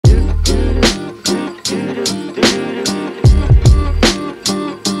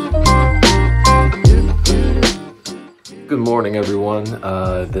morning, everyone.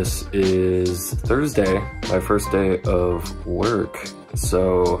 This is Thursday, my first day of work.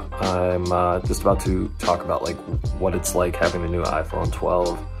 So I'm just about to talk about like what it's like having the new iPhone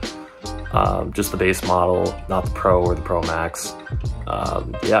 12. Just the base model, not the Pro or the Pro Max.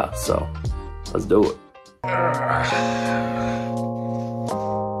 Yeah, so let's do it.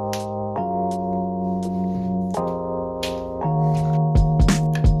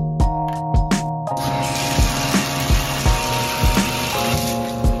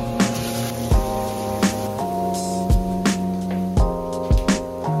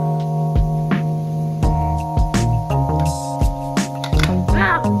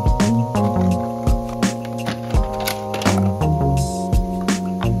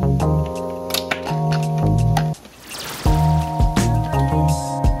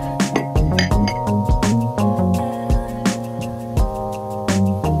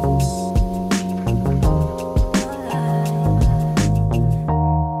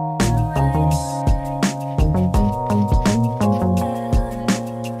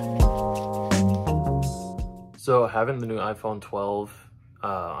 So having the new iPhone 12,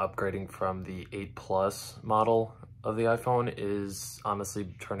 upgrading from the 8 Plus model of the iPhone is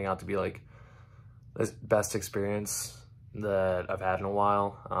honestly turning out to be like the best experience that I've had in a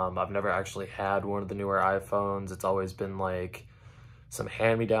while. I've never actually had one of the newer iPhones. It's always been like some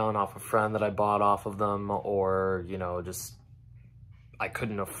hand-me-down off a friend that I bought off of them, or, you know, just I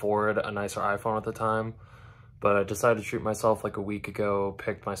couldn't afford a nicer iPhone at the time. But I decided to treat myself like a week ago,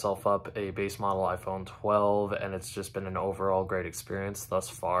 picked myself up a base model iPhone 12, and it's just been an overall great experience thus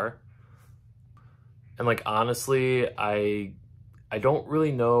far. And like, honestly, I don't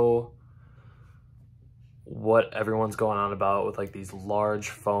really know what everyone's going on about with like these large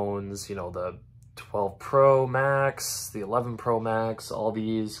phones, you know, the 12 Pro Max, the 11 Pro Max, all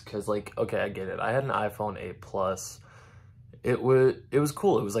these, because like, okay, I get it. I had an iPhone 8 Plus. It was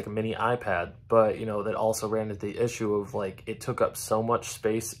cool. It was like a mini iPad, but you know, that also ran into the issue of like, it took up so much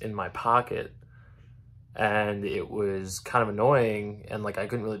space in my pocket and it was kind of annoying, and like I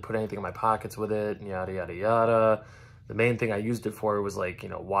couldn't really put anything in my pockets with it, and yada yada yada. The main thing I used it for was like, you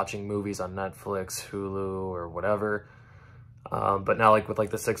know, watching movies on Netflix, Hulu, or whatever. But now like with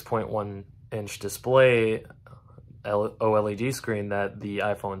like the 6.1-inch display OLED screen that the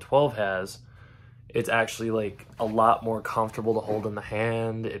iPhone 12 has, it's actually like a lot more comfortable to hold in the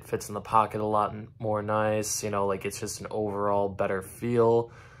hand. It fits in the pocket a lot more nice, you know, like it's just an overall better feel.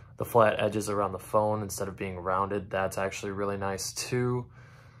 The flat edges around the phone instead of being rounded, that's actually really nice too.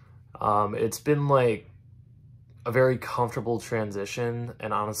 It's been like a very comfortable transition,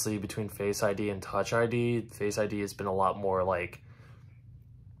 and honestly between Face ID and Touch ID, Face ID has been a lot more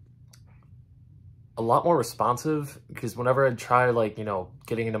responsive, because whenever I'd try like, you know,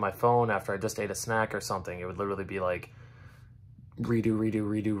 getting into my phone after I just ate a snack or something, it would literally be like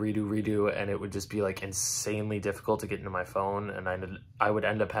redo, and it would just be like insanely difficult to get into my phone, and I would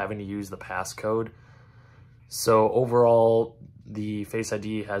end up having to use the passcode. So overall, the Face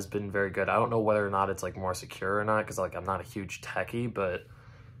ID has been very good. I don't know whether or not it's like more secure or not, because like I'm not a huge techie, but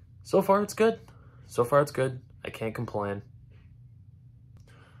so far it's good. So far it's good. I can't complain.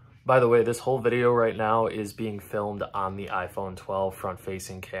 By the way, this whole video right now is being filmed on the iPhone 12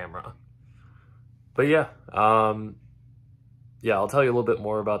 front-facing camera. But yeah, yeah, I'll tell you a little bit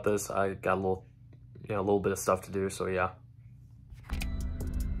more about this. I got a little bit of stuff to do, so yeah.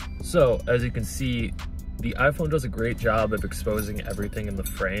 So, as you can see, the iPhone does a great job of exposing everything in the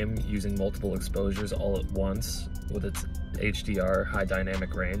frame using multiple exposures all at once with its HDR, high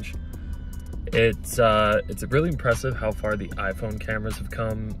dynamic range. It's really impressive how far the iPhone cameras have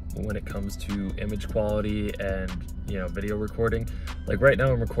come when it comes to image quality and, you know, video recording. Like right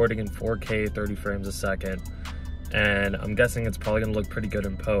now I'm recording in 4K 30 frames a second, and I'm guessing it's probably gonna look pretty good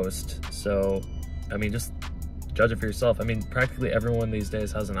in post. So I mean, just judge it for yourself. I mean, practically everyone these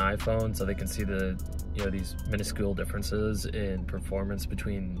days has an iPhone, so they can see the, you know, these minuscule differences in performance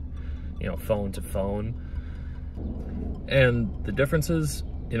between, you know, phone to phone. And the differences,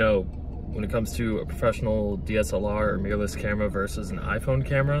 you know, when it comes to a professional DSLR or mirrorless camera versus an iPhone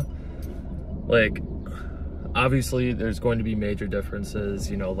camera, like, obviously there's going to be major differences,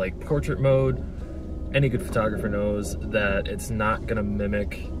 you know, like portrait mode. Any good photographer knows that it's not gonna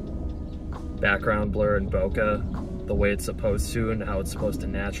mimic background blur and bokeh the way it's supposed to, and how it's supposed to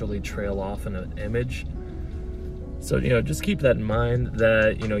naturally trail off in an image. So, you know, just keep that in mind,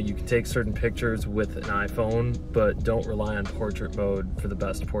 that, you know, you can take certain pictures with an iPhone, but don't rely on portrait mode for the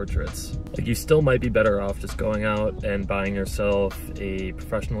best portraits. Like, you still might be better off just going out and buying yourself a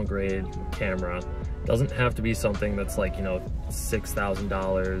professional grade camera. It doesn't have to be something that's like, you know,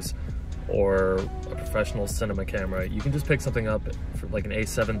 $6,000 or a professional cinema camera, you can just pick something up for like an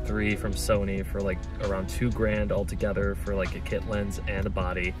A7 III from Sony for like around $2,000 altogether for like a kit lens and a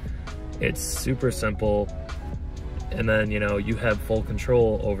body. It's super simple. And then, you know, you have full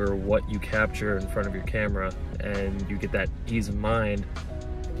control over what you capture in front of your camera, and you get that ease of mind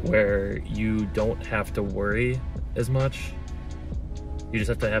where you don't have to worry as much. You just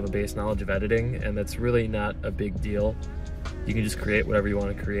have to have a base knowledge of editing, and that's really not a big deal. You can just create whatever you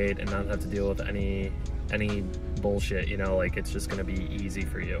want to create and not have to deal with any bullshit, you know, like it's just gonna be easy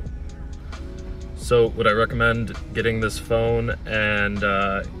for you. So would I recommend getting this phone and,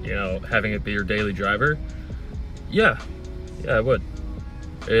 you know, having it be your daily driver? Yeah, I would.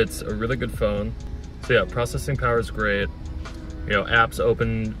 It's a really good phone. So yeah, processing power is great. You know, apps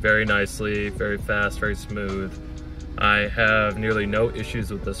open very nicely, very fast, very smooth. I have nearly no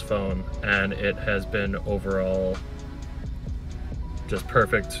issues with this phone, and it has been overall just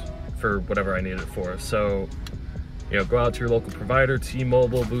perfect for whatever I need it for. So, you know, go out to your local provider,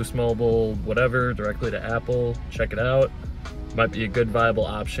 T-Mobile, Boost Mobile, whatever, directly to Apple, check it out. Might be a good viable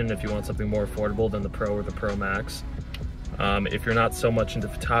option if you want something more affordable than the Pro or the Pro Max. If you're not so much into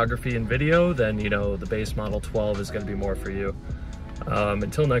photography and video, then, you know, the base model 12 is going to be more for you.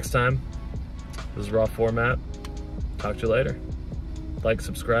 Until next time, this is Raw Format. Talk to you later. Like,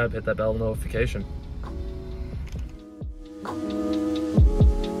 subscribe, hit that bell notification.